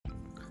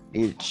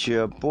It's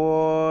your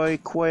boy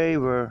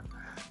Quaver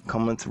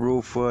coming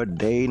through for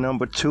day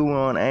number 2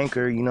 on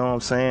Anchor, you know what I'm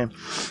saying?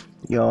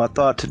 I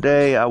thought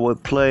today I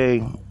would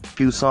play a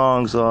few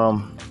songs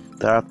that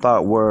I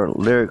thought were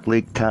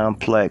lyrically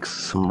complex,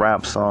 some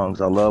rap songs.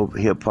 I love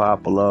hip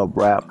hop, I love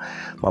rap.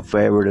 My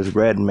favorite is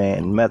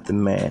Redman, Method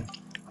Man.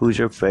 Who's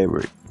your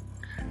favorite?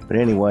 But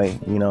anyway,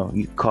 you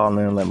can call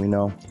in and let me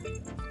know.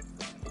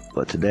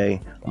 But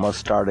today I'm gonna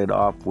start it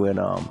off with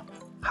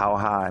How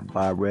High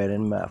by Red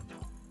and Meth.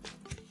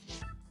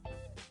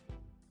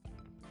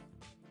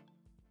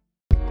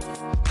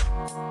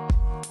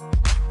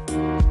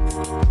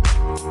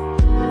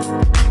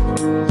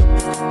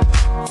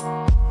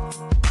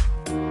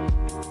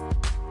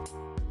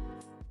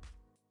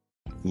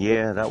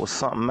 Yeah, that was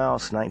something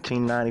else.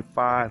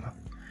 1995.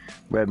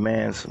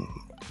 Redman's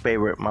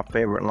my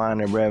favorite line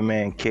that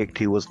Redman kicked.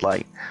 He was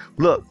like,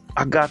 "Look,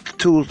 I got the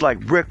tools like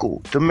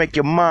Rickle to make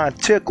your mind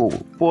tickle.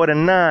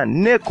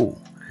 49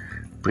 nickel."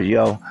 But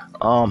my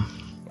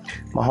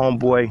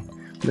homeboy,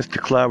 Mr.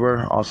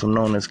 Clever, also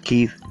known as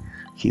Keith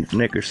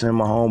Nickerson,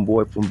 my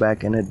homeboy from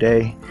back in the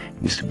day,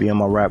 used to be in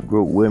my rap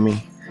group with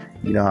me.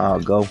 You know how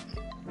it go.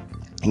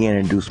 He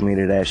introduced me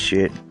to that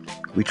shit.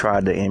 We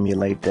tried to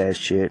emulate that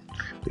shit,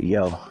 but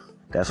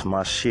that's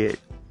my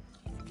shit.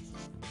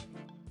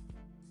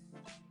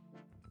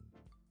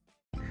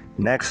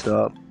 Next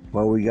up,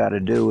 what we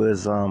gotta do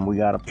is we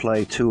gotta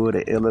play two of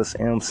the illest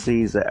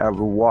MCs that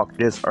ever walked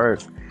this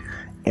earth,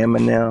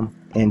 Eminem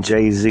and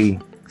Jay-Z.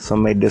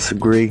 Some may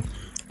disagree.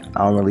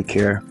 I don't really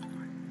care.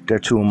 They're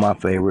two of my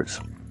favorites.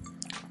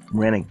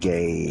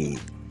 Renegade.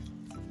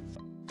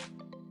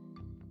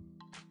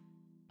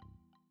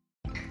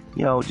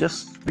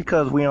 Just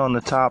because we on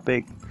the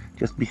topic,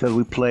 just because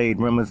we played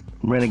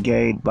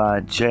Renegade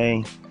by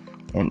J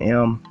and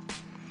M,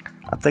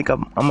 I think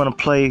I'm gonna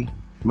play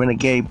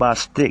Renegade by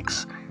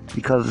Styx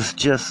because it's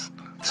just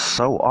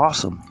so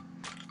awesome.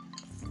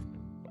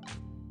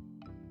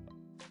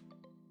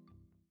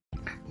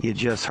 You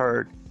just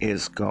heard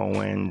It's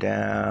Going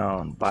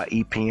Down by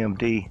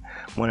EPMD,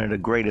 one of the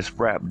greatest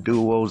rap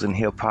duos in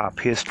hip hop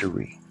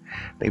history.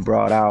 They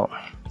brought out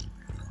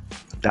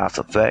Das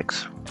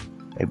EFX,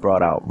 they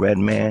brought out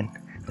Redman,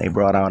 they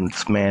brought out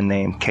this man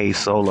named K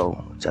Solo,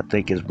 which I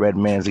think is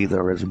Redman's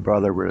either his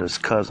brother or his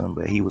cousin,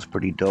 but he was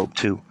pretty dope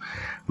too.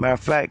 Matter of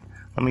fact,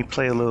 let me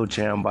play a little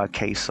jam by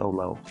K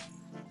Solo.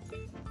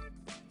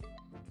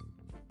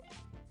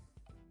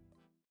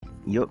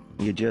 Yup,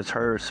 you just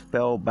heard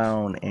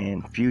Spellbound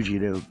and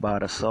Fugitive by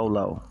the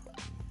Solo.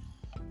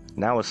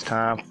 Now it's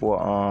time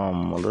for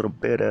a little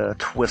bit of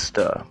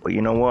Twista. But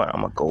you know what?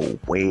 I'm gonna go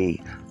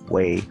way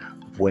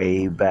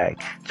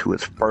back to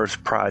his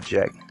first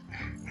project.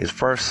 His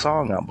first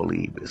song, I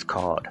believe, is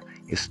called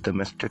It's the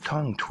Mr.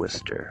 Tongue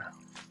Twister.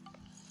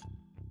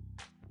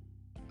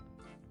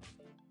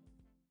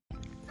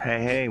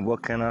 Hey,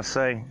 what can I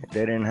say?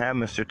 They didn't have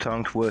Mr.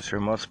 Tongue Twister.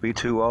 Must be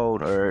too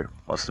old, or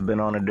must have been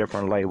on a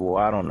different label.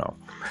 I don't know.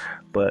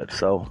 But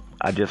so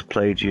I just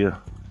played you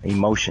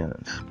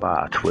Emotions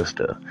by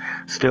Twista.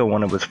 Still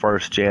one of his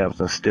first jams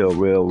and still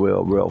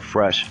real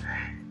fresh.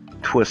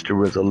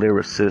 Twista is a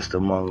lyricist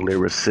among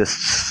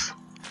lyricists.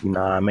 You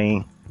know what I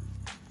mean?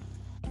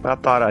 But I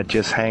thought I'd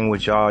just hang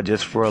with y'all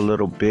just for a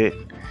little bit.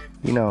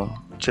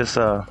 Just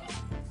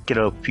get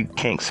a few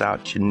kinks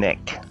out your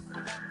neck.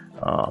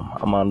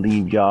 I'm gonna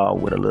leave y'all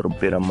with a little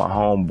bit of my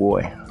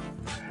homeboy,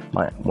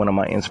 one of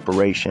my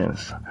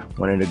inspirations,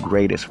 one of the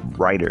greatest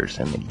writers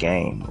in the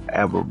game who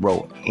ever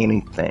wrote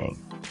anything,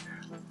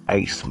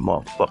 Ace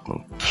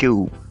motherfucking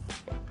Cube.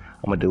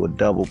 I'm gonna do a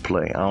double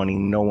play. I don't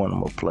even know when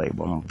I'm gonna play,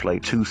 but I'm gonna play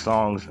 2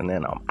 songs and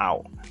then I'm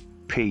out.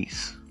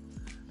 Peace.